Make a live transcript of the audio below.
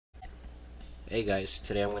Hey guys,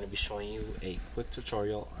 today I'm going to be showing you a quick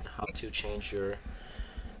tutorial on how to change your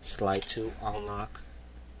slide to unlock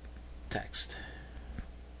text.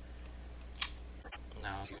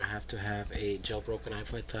 Now you're going to have a jailbroken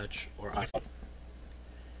iPod Touch or iPhone,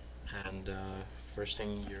 and first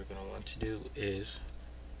thing you're going to want to do is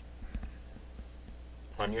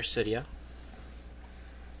run your Cydia.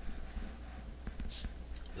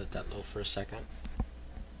 Let that load for a second.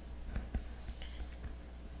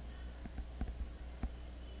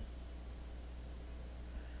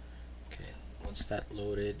 Once that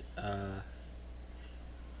loaded, you're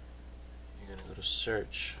going to go to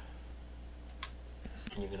search,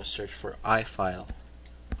 and you're going to search for iFile,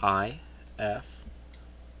 I-F-I-L-E,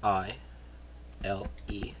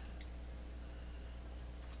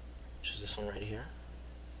 which is this one right here.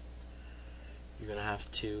 You're going to have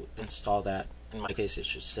to install that. In my case, it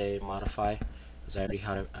should say modify, because I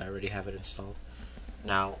already have it installed.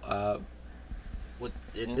 Now,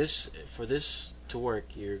 for this to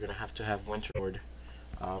work, you're gonna have to have Winterboard.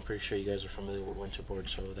 I'm pretty sure you guys are familiar with Winterboard,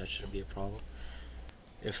 so that shouldn't be a problem.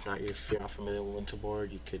 If you're not familiar with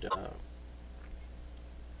Winterboard, you could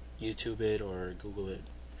YouTube it or Google it.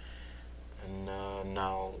 And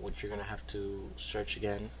now, what you're gonna have to search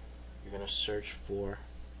again, you're gonna search for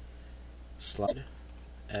slide,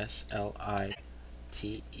 S-L-I-T-E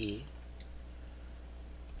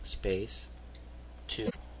space 2.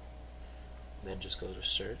 Then just go to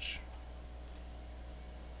search,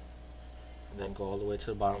 and then go all the way to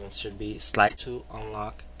the bottom. It should be slide to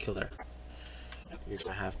unlock killer. You're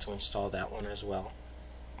gonna have to install that one as well.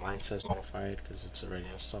 Mine says modified because it's already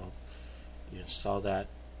installed. You install that.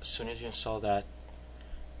 As soon as you install that,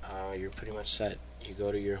 you're pretty much set. You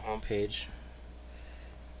go to your home page,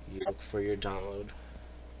 you look for your download,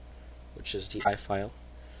 which is the iFile.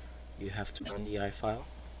 You have to run the iFile,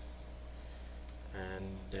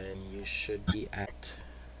 and then you should be at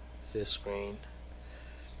this screen.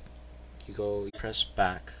 You press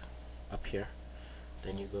back up here,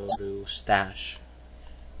 then you go to stash,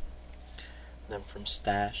 then from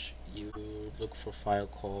stash you look for a file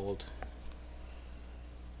called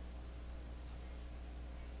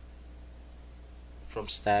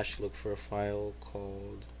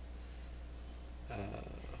one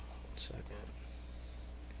second.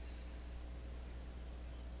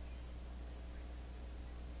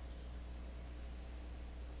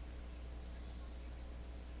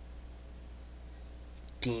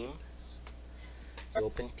 Theme. You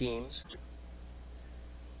open themes,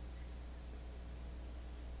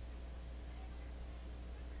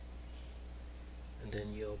 and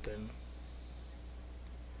then you open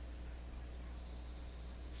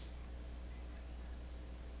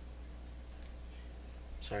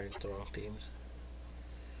sorry, the wrong themes.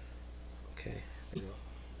 Okay, there you go.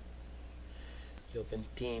 You open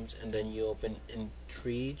themes, and then you open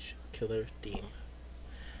Intrigue Killer Theme.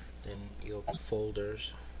 Then you open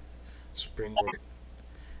folders, Springboard,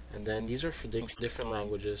 and then these are for different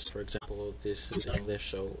languages. For example, this is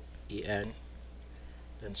English, so EN,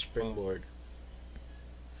 then Springboard.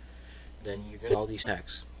 Then you get all these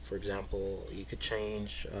tags. For example, you could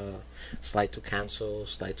change slide to cancel,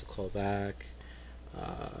 slide to call back,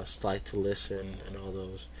 slide to listen, and all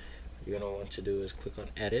those. What you're gonna want to do is click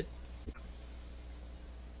on edit.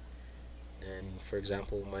 And for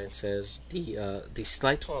example, mine says the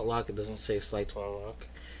slide to unlock. It doesn't say slide to unlock.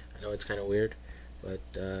 I know it's kind of weird, but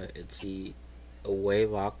it's the away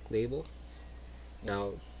lock label.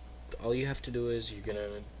 Now, all you have to do is you're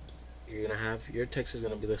gonna have your text is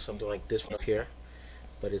gonna be something like this one up here,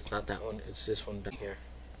 but it's not that one. It's this one down here.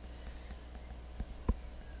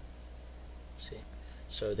 See?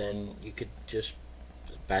 So then you could just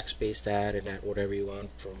backspace that and add whatever you want.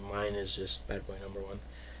 For mine is just bad boy number 1.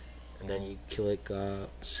 And then you click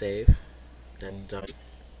save, then done,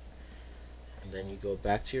 and then you go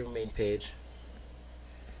back to your main page.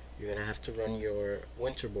 You're gonna have to run your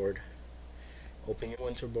Winterboard. Open your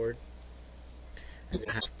Winterboard. You're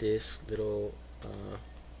gonna have this little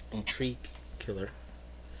intrigue killer.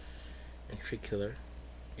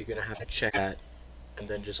 You're gonna have to check that, and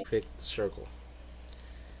then just click circle.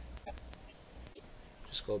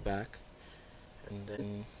 Just go back, and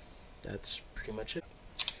then that's pretty much it.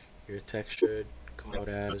 Your text should come out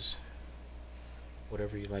as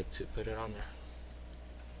whatever you like to put it on there.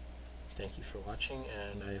 Thank you for watching,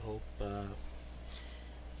 and I hope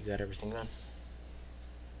you got everything done.